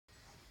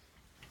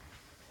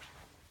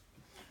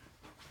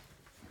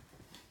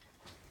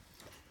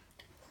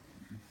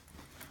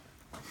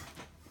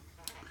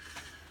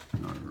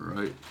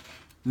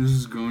This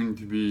is going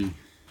to be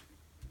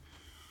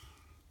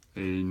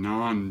a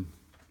non-drop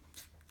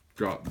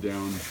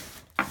down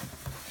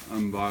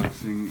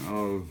unboxing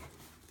of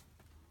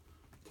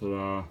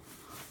the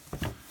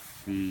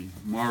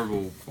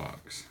Marvel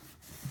box.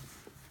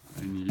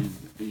 I need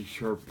a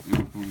sharp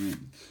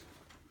implement.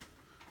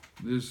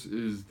 This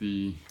is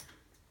the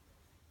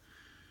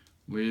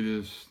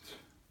latest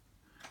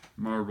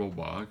Marvel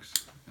box,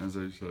 as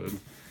I said,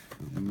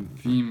 and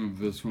the theme of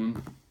this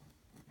one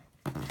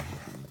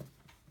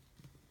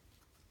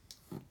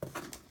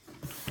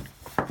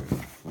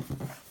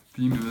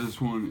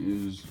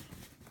is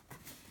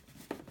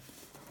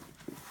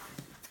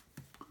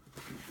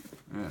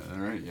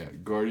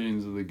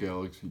Guardians of the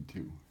Galaxy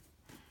 2.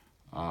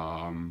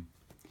 I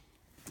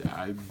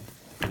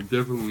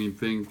definitely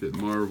think that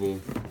Marvel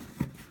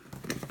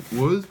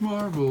was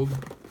marveled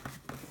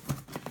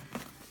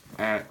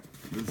at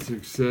the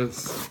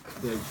success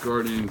that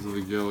Guardians of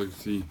the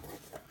Galaxy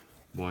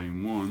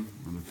Volume 1,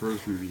 or the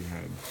first movie,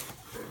 had.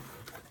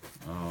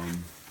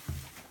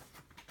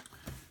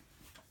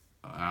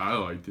 I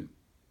liked it,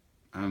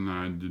 and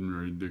I didn't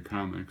read the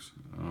comics,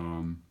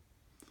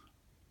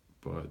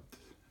 but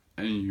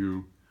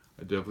anywho,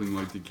 I definitely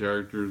like the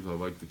characters. I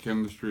like the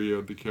chemistry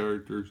of the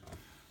characters.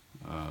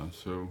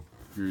 So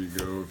here you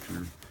go. If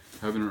you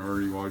haven't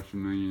already watched a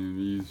million of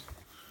these,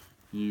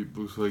 it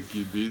looks like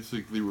you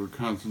basically were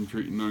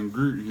concentrating on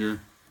Groot here.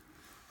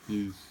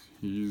 He's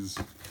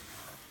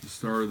the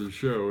star of the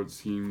show, it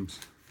seems.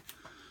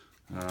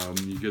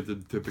 You get the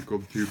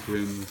typical 2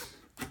 pins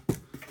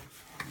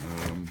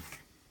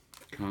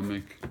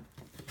comic.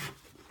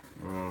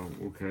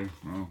 Okay,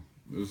 well,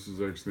 this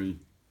is actually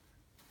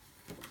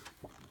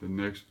the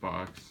next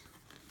box,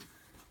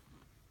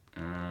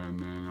 and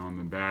then on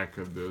the back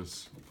of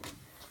this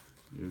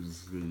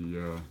is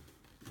the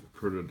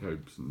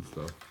prototypes and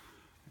stuff,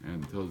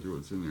 and tells you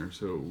what's in there.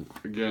 So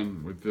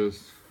again, with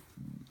this,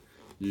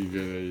 you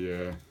get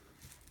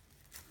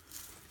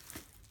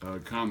a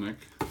comic.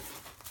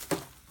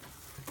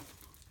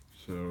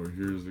 So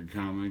here's the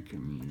comic,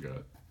 and you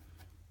got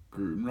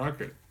Groot and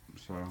Rocket.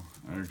 So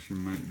I actually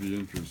might be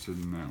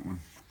interested in that one.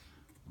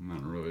 I'm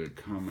not really a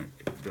comic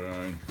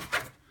guy.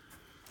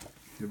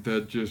 If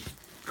that just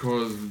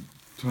caused a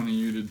ton of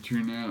you to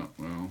tune out,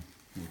 well,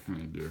 what can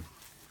I do?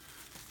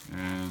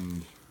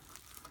 And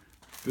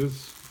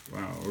this,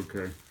 wow,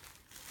 okay.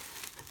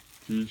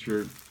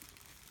 T-shirt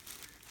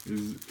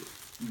is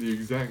the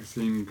exact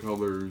same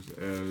colors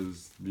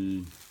as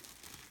the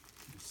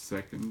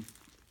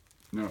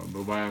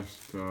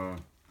last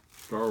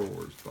Star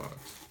Wars box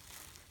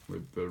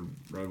with the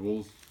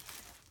Rebels.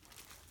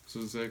 It's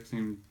the exact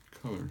same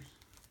colors.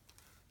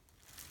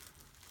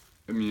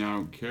 I mean, I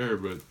don't care,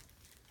 but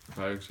if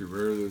I actually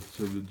wear this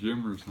to the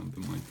gym or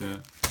something like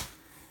that,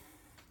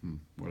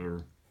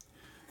 whatever.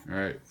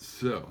 Alright,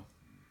 so,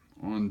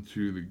 on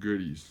to the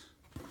goodies.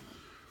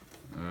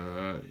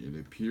 It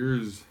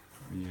appears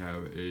we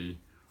have a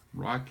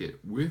rocket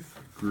with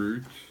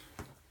Groot.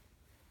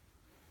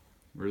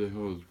 Where the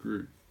hell is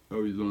Groot?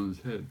 Oh, he's on his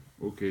head.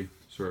 Okay,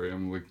 sorry,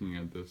 I'm looking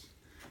at this.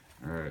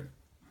 Alright.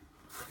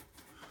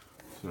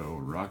 So,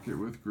 rocket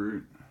with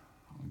Groot.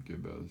 I'll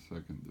give that a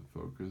second to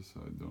focus.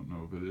 I don't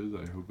know if it is.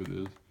 I hope it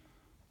is.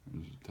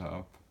 There's the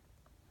top.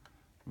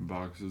 The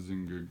box is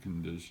in good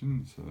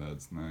condition, so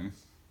that's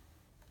nice.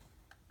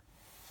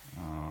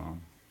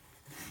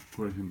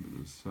 Put him to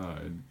the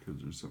side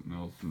because there's something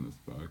else in this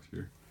box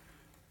here.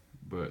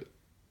 But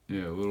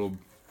yeah, little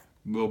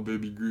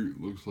baby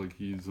Groot looks like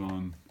he's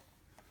on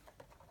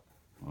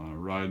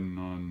riding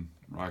on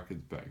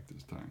Rocket's back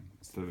this time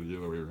instead of the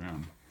other way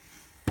around.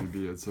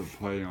 Maybe it's a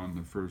play on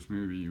the first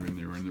movie when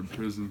they were in their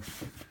prison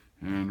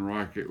and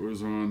Rocket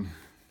was on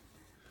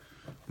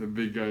the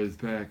big guy's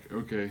back.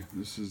 Okay,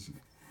 this is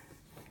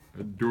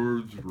a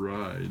Dorb's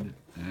ride,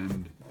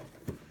 and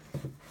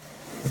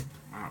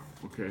wow,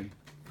 okay.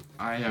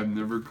 I have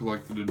never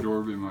collected a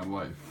Dorb in my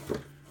life.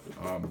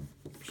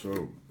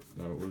 So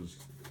that was,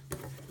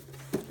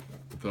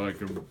 I thought I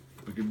could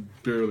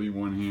barely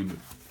one-hand it.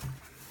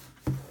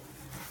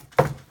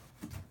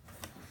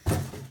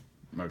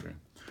 Okay.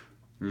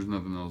 There's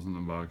nothing else in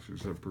the box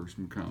except for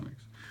some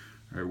comics.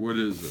 Alright, what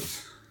is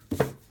this?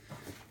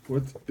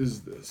 What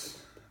is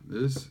this?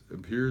 This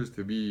appears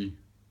to be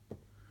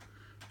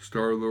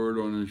Star-Lord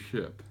on his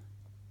ship.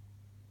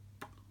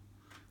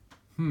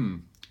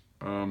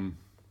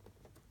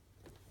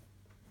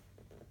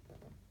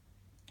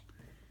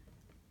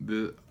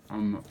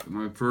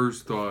 My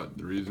first thought,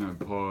 the reason I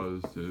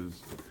paused,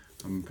 is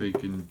I'm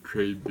thinking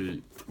trade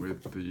bait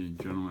with the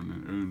gentleman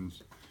that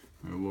owns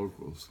my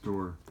local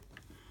store.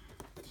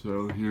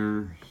 So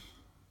here's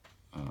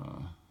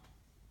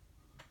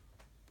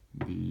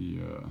the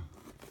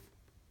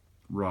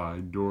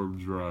ride,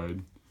 Dorb's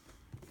ride,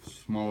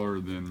 smaller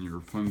than your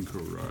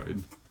Funko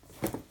ride,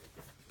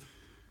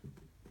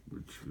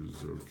 which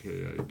is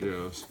okay, I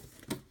guess.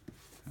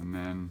 And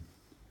then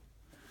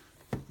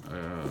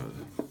I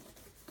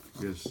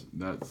guess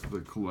that's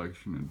the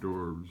collection of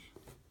Dorbs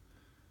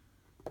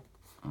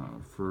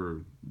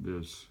for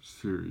this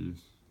series.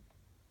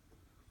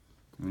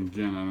 And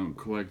again, I don't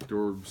collect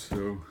orbs,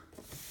 so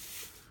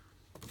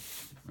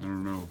I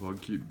don't know if I'll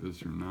keep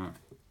this or not.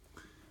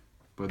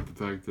 But the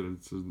fact that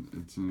it's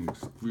an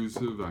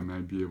exclusive, I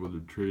might be able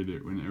to trade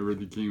it whenever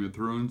the Game of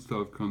Thrones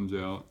stuff comes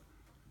out.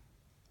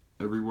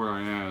 Everywhere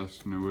I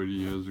ask,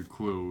 nobody has a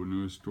clue.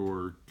 No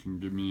store can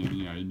give me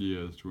any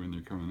idea as to when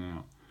they're coming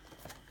out.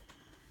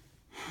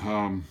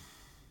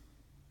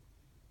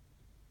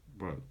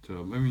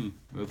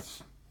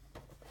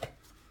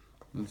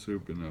 Let's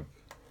open up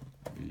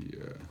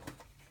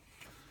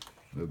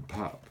the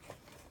pop.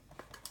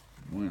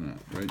 Why not,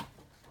 right?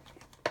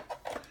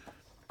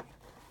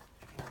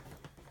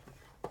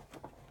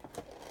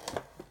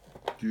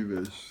 Do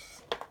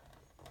this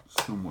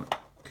somewhat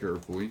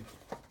carefully.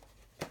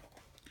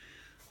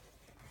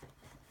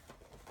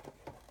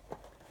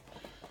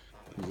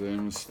 Because I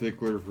am a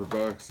stickler for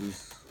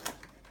boxes.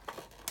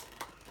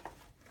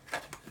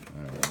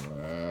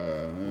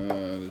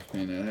 This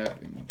may not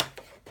happen.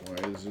 Why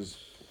is this?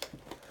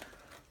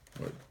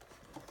 What?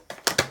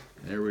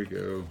 There we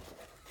go.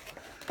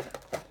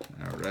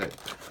 All right.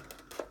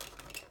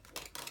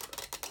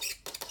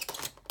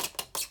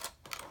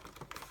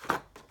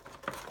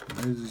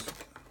 Why is this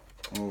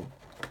all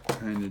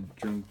kind of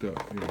junked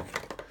up here?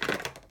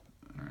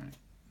 All right.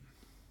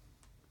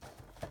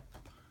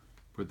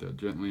 Put that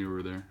gently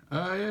over there.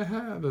 Oh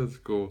yeah, that's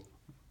cool.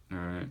 All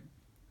right.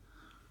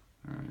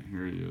 All right,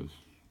 here he is.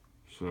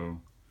 So,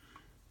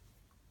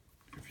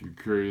 if you're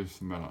curious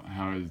about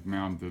how he's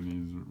mounted,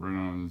 he's right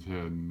on his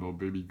head. Little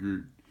baby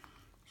Groot.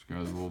 He's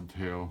got his little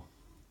tail.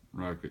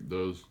 Rocket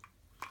does.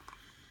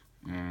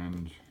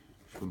 And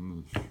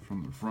from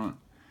the front,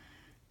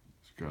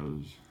 he's got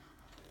his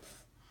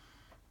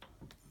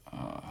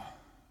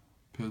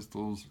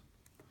pistols.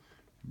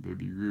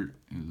 Baby Groot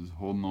is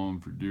holding on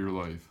for dear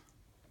life.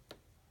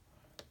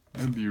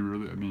 That'd be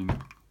really, I mean,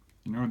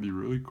 you know what'd be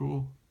really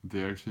cool? If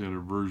they actually had a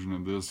version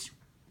of this,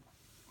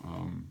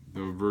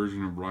 the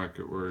version of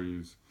Rocket where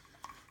he's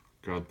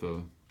got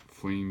the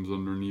flames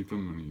underneath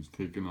him and he's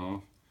taking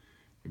off.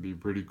 It'd be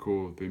pretty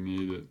cool if they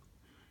made it.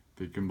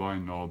 They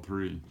combined all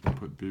three.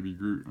 Put Baby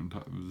Groot on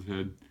top of his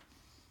head,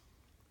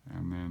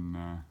 and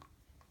then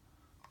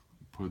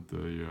put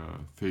the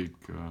fake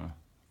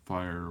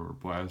fire or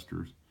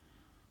blasters.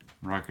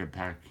 Rocket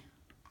Pack.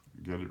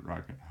 Get it?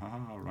 Rocket.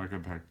 Ha!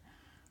 Rocket Pack.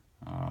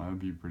 That'd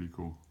be pretty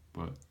cool.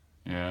 But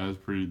yeah, that's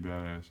pretty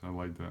badass. I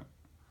like that.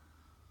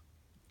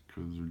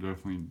 Because they're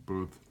definitely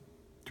both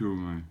two of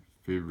my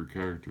favorite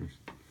characters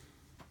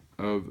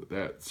of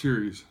that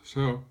series.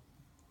 So,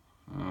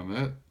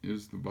 that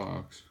is the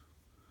box.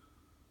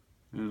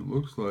 And it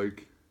looks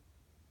like,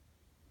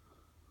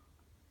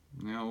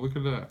 now look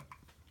at that.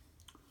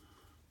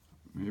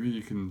 Maybe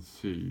you can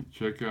see,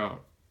 check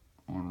out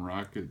on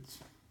Rocket's,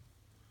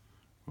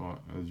 well,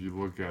 as you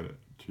look at it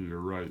to your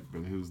right,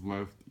 but his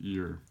left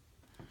ear,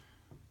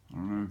 I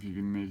don't know if you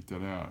can make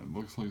that out. It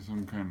looks like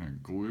some kind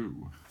of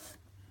glue.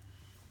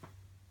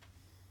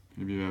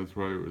 Maybe that's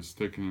why it was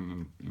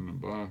sticking in the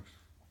box.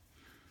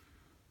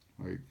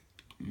 Like,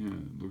 yeah,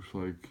 it looks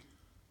like.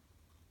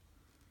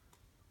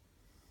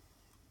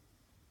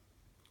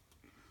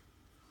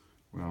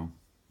 Well,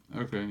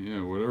 okay,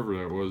 yeah, whatever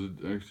that was,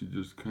 it actually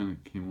just kind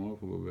of came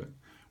off a little bit.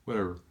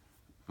 Whatever.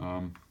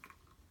 I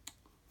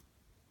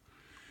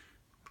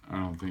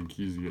don't think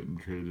he's getting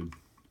traded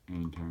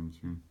anytime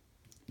soon.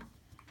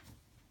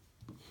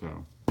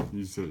 So,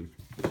 he's safe.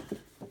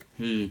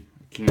 He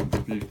can't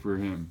speak for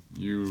him.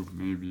 You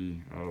may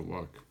be out of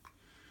luck.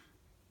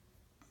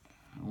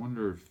 I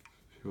wonder if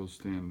he'll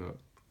stand up.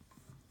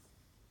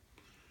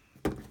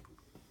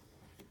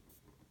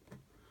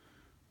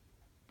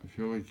 I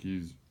feel like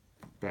he's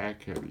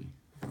back heavy.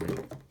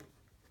 Like,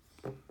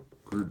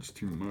 Groot's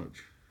too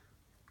much.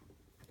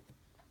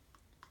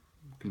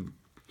 Can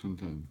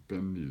sometimes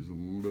bend these a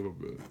little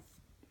bit.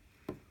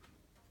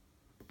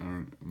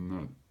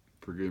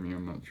 Forgive me,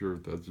 I'm not sure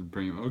if that's a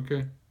brain.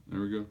 Okay, there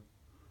we go.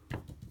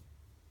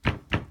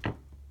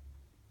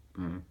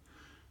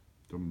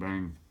 Don't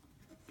bang.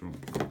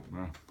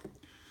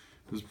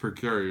 It's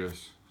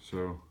precarious,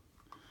 so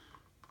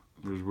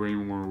there's way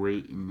more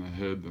weight in the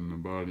head than the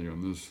body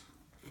on this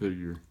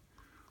figure.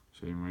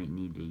 So you might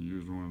need to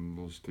use one of the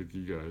little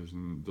sticky guys,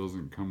 and it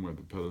doesn't come with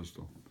a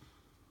pedestal.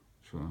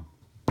 So,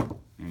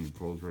 and he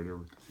falls right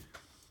over.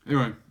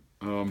 Anyway,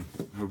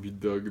 hope you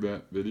dug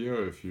that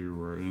video. If you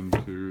were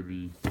into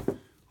the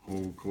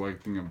whole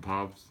collecting of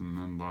pops and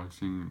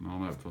unboxing and all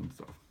that fun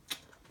stuff.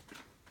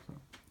 So,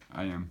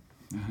 I am,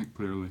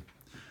 clearly.